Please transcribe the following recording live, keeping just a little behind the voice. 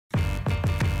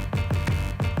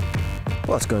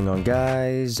What's going on,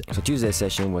 guys? So Tuesday's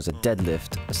session was a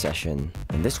deadlift session,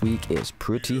 and this week is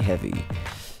pretty heavy.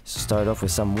 So started off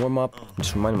with some warm-up,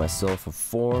 just reminding myself of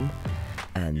form,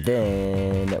 and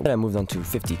then I moved on to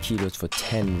 50 kilos for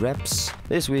 10 reps.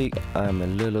 This week I'm a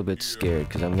little bit scared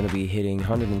because I'm gonna be hitting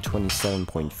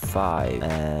 127.5,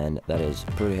 and that is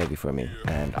pretty heavy for me,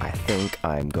 and I think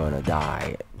I'm gonna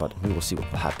die, but we will see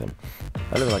what will happen.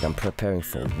 I look like I'm preparing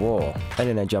for war. And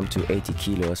then I jumped to 80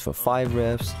 kilos for 5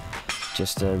 reps,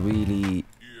 just really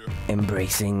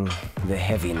embracing the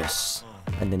heaviness.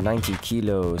 And then 90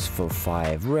 kilos for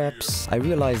 5 reps. I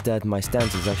realized that my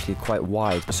stance is actually quite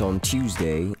wide, so on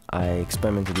Tuesday I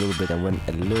experimented a little bit and went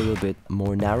a little bit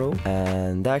more narrow,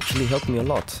 and that actually helped me a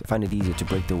lot. I find it easier to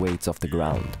break the weights off the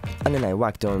ground. And then I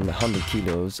whacked on 100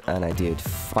 kilos and I did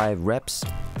 5 reps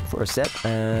for a set,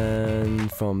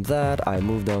 and from that I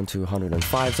moved on to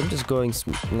 105. So I'm just going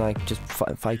like just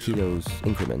 5 kilos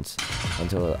increments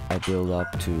until I build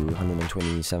up to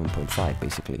 127.5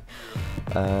 basically.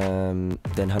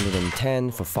 Then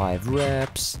 110 for 5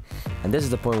 reps, and this is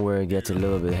the point where it gets a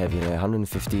little bit heavy. Like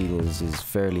 115 is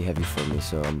fairly heavy for me,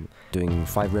 so I'm doing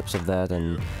 5 reps of that,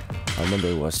 and I remember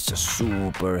it was just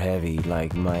super heavy.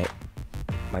 Like my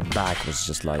back was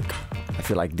just like, I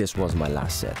feel like this was my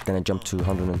last set. Then I jumped to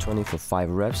 120 for 5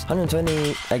 reps.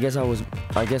 120, I guess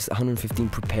 115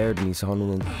 prepared me, so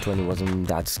 120 wasn't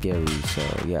that scary, so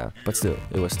yeah. But still,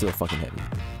 it was still fucking heavy.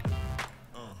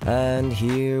 And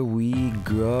here we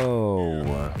go.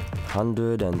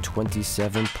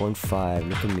 127.5.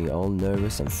 Look at me, all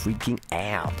nervous and freaking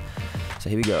out.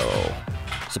 So here we go.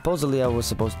 Supposedly I was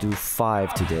supposed to do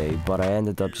 5 today, but I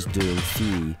ended up just doing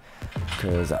 3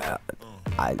 because I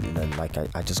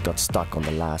just got stuck on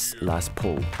the last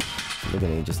pull. Look at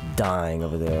me just dying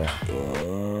over there.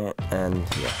 And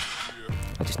yeah,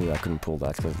 I just knew I couldn't pull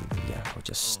that because yeah, I was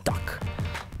just stuck.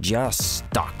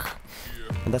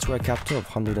 And that's where I capped off,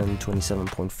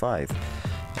 127.5.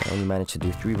 I only managed to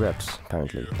do 3 reps,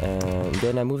 apparently. And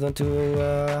then I moved on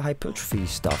to hypertrophy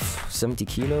stuff. 70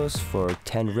 kilos for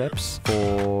 10 reps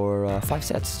for 5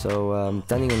 sets. So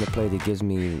standing on the plate, it gives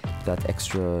me that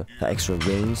extra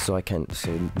range, so it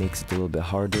makes it a little bit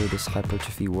harder, this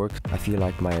hypertrophy work. I feel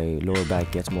like my lower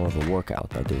back gets more of a workout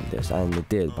by doing this, and it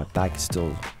did. My back is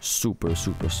still super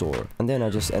sore. And then I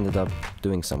just ended up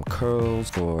doing some curls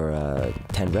for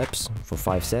 10 reps for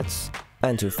 5 sets.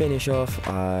 And to finish off,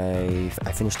 I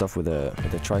finished off with a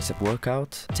tricep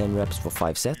workout, 10 reps for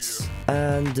 5 sets.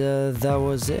 And that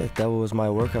was it. That was my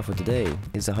workout for today.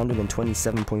 Is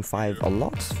 127.5 a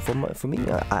lot for me?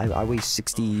 I weigh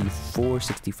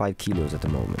 65 kilos at the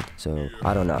moment. So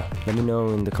I don't know. Let me know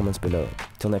in the comments below.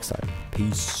 Till next time.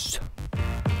 Peace.